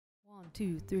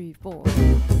2, 3, 4.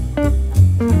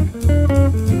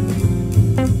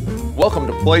 Welcome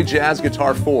to Play Jazz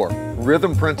Guitar 4,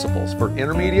 Rhythm Principles for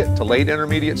intermediate to late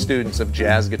intermediate students of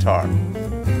jazz guitar.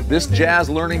 This Jazz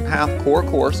Learning Path core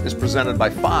course is presented by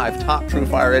 5 top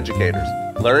TrueFire educators: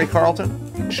 Larry Carlton,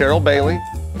 Cheryl Bailey,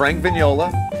 Frank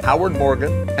Vignola, Howard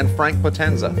Morgan, and Frank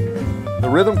Potenza. The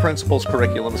Rhythm Principles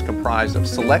curriculum is comprised of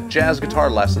select jazz guitar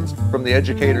lessons from the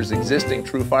educators' existing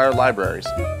TrueFire libraries.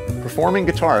 Performing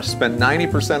guitarists spend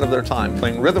 90% of their time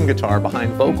playing rhythm guitar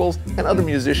behind vocals and other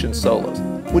musicians' solos,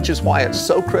 which is why it's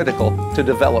so critical to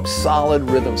develop solid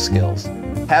rhythm skills.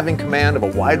 Having command of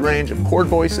a wide range of chord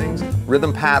voicings,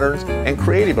 rhythm patterns, and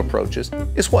creative approaches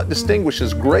is what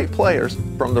distinguishes great players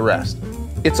from the rest.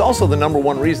 It's also the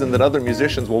 #1 reason that other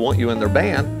musicians will want you in their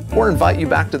band or invite you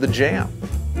back to the jam.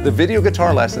 The video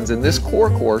guitar lessons in this core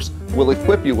course will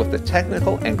equip you with the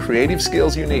technical and creative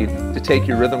skills you need to take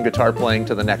your rhythm guitar playing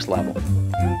to the next level.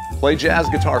 Play Jazz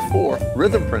Guitar 4,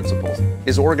 Rhythm Principles,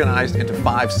 is organized into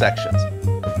 5 sections.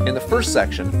 In the first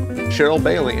section, Cheryl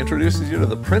Bailey introduces you to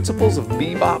the principles of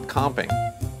bebop comping.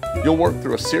 You'll work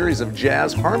through a series of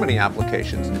jazz harmony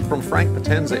applications from Frank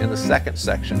Potenza in the second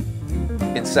section.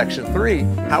 In section 3,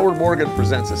 Howard Morgan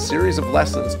presents a series of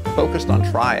lessons focused on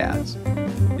triads.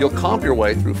 You'll comp your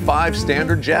way through 5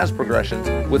 standard jazz progressions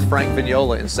with Frank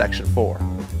Vignola in section 4.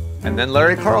 And then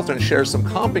Larry Carlton shares some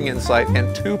comping insight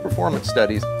and 2 performance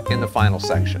studies in the final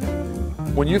section.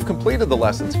 When you've completed the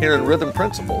lessons here in Rhythm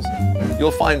Principles, you'll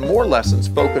find more lessons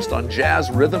focused on jazz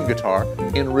rhythm guitar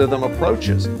in Rhythm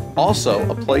Approaches, also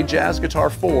a Play Jazz Guitar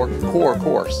 4 core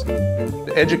course.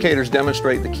 The educators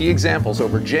demonstrate the key examples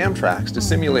over jam tracks to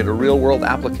simulate a real-world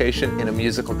application in a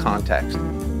musical context.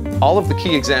 All of the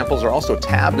key examples are also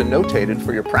tabbed and notated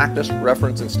for your practice,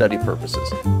 reference, and study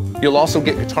purposes. You'll also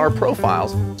get guitar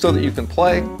profiles so that you can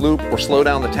play, loop, or slow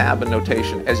down the tab and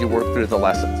notation as you work through the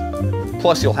lessons.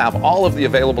 Plus, you'll have all of the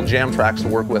available jam tracks to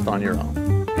work with on your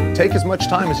own. Take as much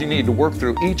time as you need to work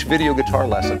through each video guitar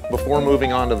lesson before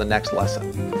moving on to the next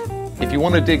lesson. If you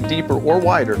want to dig deeper or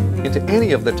wider into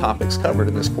any of the topics covered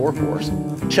in this core course,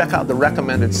 check out the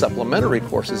recommended supplementary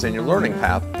courses in your learning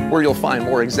path, where you'll find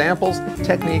more examples,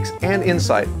 techniques, and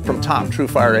insight from top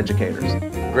TrueFire educators.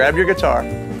 Grab your guitar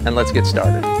and let's get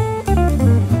started.